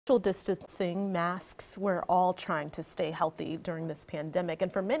Social distancing, masks, we're all trying to stay healthy during this pandemic.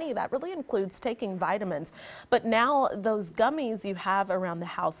 And for many, that really includes taking vitamins. But now those gummies you have around the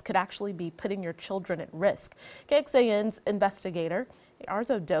house could actually be putting your children at risk. KXAN's Investigator,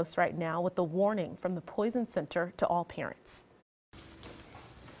 Arezow Doost right now with the warning from the Poison Center to all parents.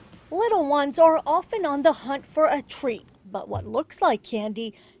 Little ones are often on the hunt for a treat, but what looks like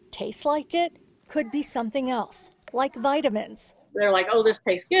candy, tastes like it, could be something else, like vitamins. They're like, oh, this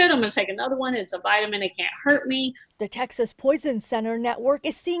tastes good. I'm going to take another one. It's a vitamin. It can't hurt me. The Texas Poison Center network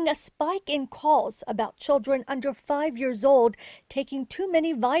is seeing a spike in calls about children under 5 years old taking too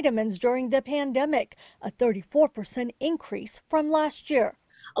many vitamins during the pandemic, a 34% increase from last year.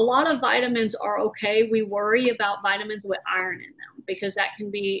 A lot of vitamins are okay. We worry about vitamins with iron in them because that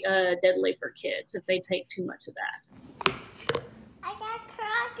can be deadly for kids if they take too much of that. I got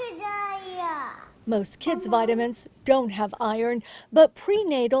crocodile. Most kids' vitamins don't have iron, but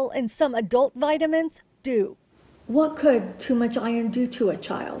prenatal and some adult vitamins do. What could too much iron do to a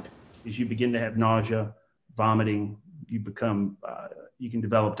child? As you begin to have nausea, vomiting, you can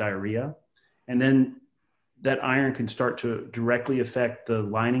develop diarrhea. And then that iron can start to directly affect the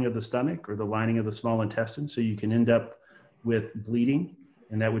lining of the stomach or the lining of the small intestine. So you can end up with bleeding,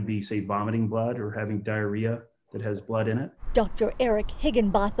 and that would be, say, vomiting blood or having diarrhea that has blood in it. Dr. Eric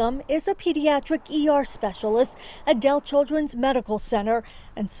Higginbotham is a pediatric ER specialist at Dell Children's Medical Center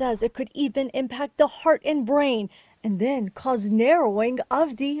and says it could even impact the heart and brain and then cause narrowing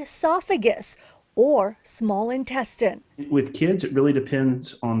of the esophagus or small intestine. With kids, it really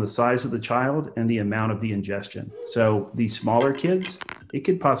depends on the size of the child and the amount of the ingestion. So these smaller kids, it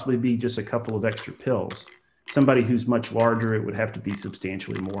could possibly be just a couple of extra pills. Somebody who's much larger, it would have to be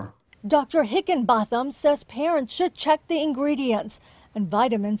substantially more. Dr. Higginbotham says parents should check the ingredients, and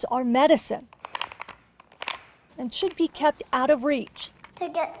vitamins are medicine and should be kept out of reach. To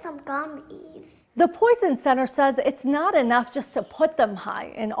get some gummies. The Poison Center says it's not enough just to put them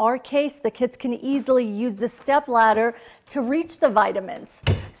high. In our case, the kids can easily use the step ladder to reach the vitamins.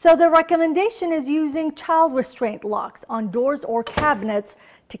 So the recommendation is using child restraint locks on doors or cabinets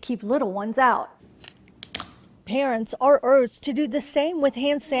to keep little ones out. Parents are urged to do the same with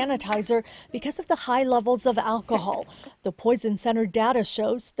hand sanitizer because of the high levels of alcohol. The Poison Center data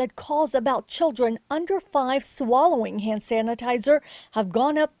shows that calls about children under 5 swallowing hand sanitizer have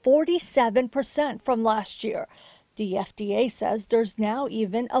gone up 47% from last year. The FDA says there's now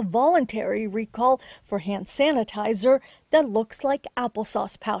even a voluntary recall for hand sanitizer that looks like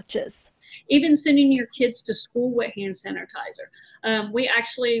applesauce pouches. Even sending your kids to school with hand sanitizer. We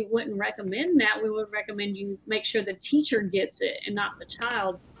actually wouldn't recommend that. We would recommend you make sure the teacher gets it and not the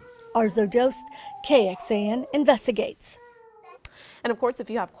child. Arezow Doost, KXAN investigates. And of course, if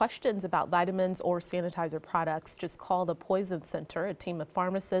you have questions about vitamins or sanitizer products, just call the Poison Center. A team of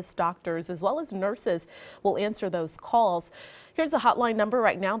pharmacists, doctors, as well as nurses will answer those calls. Here's a hotline number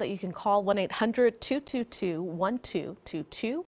right now that you can call: 1-800-222-1222.